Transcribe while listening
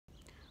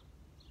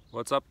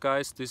What's up,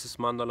 guys? This is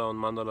Mandala on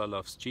Mandala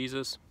Loves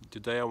Jesus.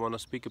 Today I want to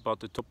speak about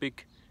the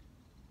topic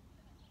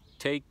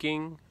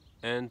taking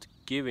and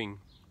giving.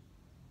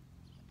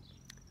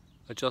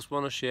 I just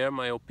want to share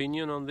my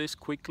opinion on this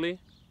quickly.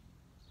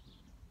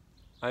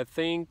 I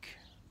think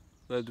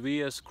that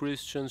we as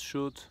Christians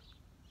should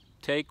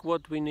take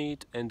what we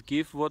need and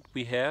give what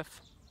we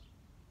have,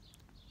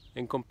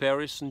 in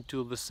comparison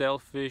to the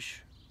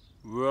selfish,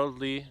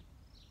 worldly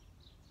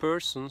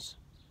persons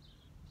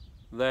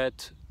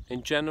that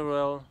in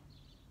general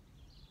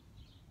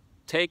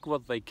take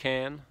what they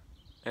can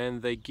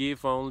and they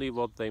give only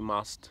what they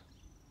must,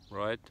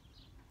 right?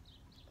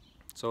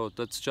 So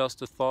that's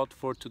just a thought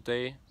for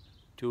today,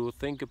 to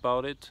think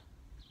about it.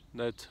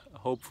 That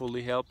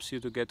hopefully helps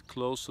you to get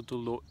closer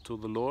to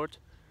the Lord,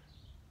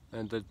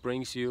 and that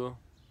brings you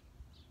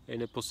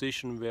in a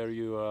position where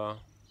you are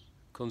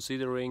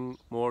considering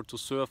more to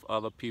serve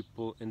other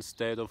people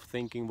instead of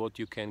thinking what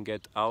you can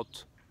get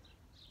out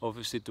of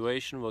a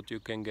situation, what you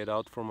can get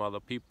out from other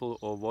people,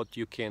 or what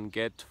you can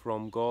get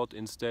from God,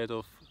 instead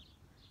of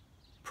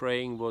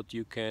praying what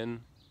you can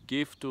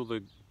give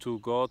to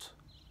God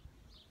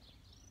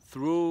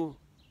through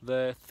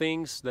the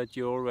things that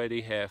you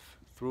already have,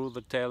 through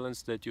the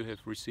talents that you have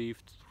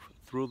received,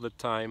 through the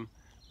time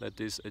that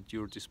is at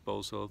your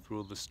disposal,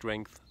 through the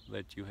strength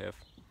that you have.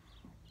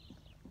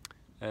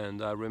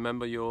 And I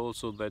remember you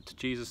also that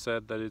Jesus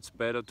said that it's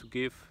better to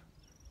give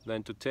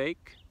than to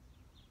take.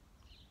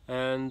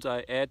 And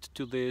I add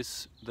to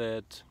this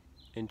that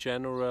in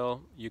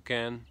general you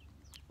can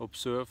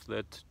observe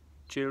that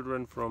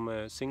children from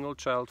a single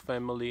child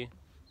family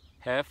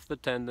have the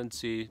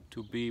tendency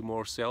to be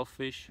more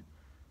selfish,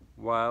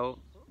 while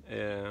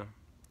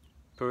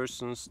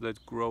persons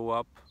that grow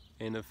up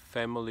in a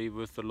family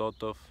with a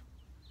lot of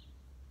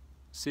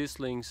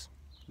siblings,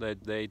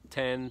 that they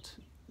tend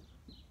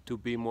to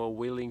be more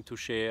willing to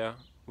share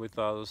with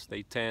others.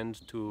 They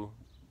tend to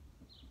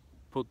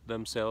put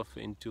themselves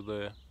into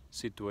the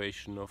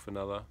situation of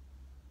another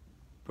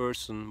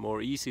person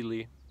more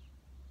easily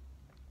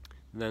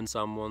than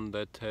someone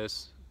that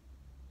has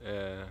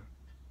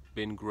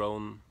been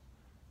grown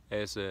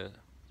as a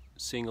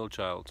single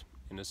child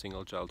in a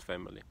single child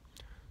family.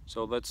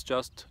 So that's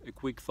just a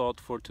quick thought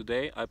for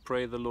today. I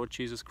pray the Lord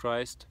Jesus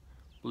Christ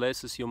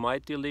blesses you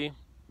mightily,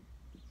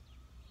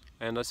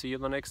 and I see you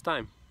the next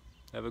time.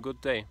 Have a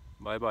good day.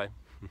 Bye bye.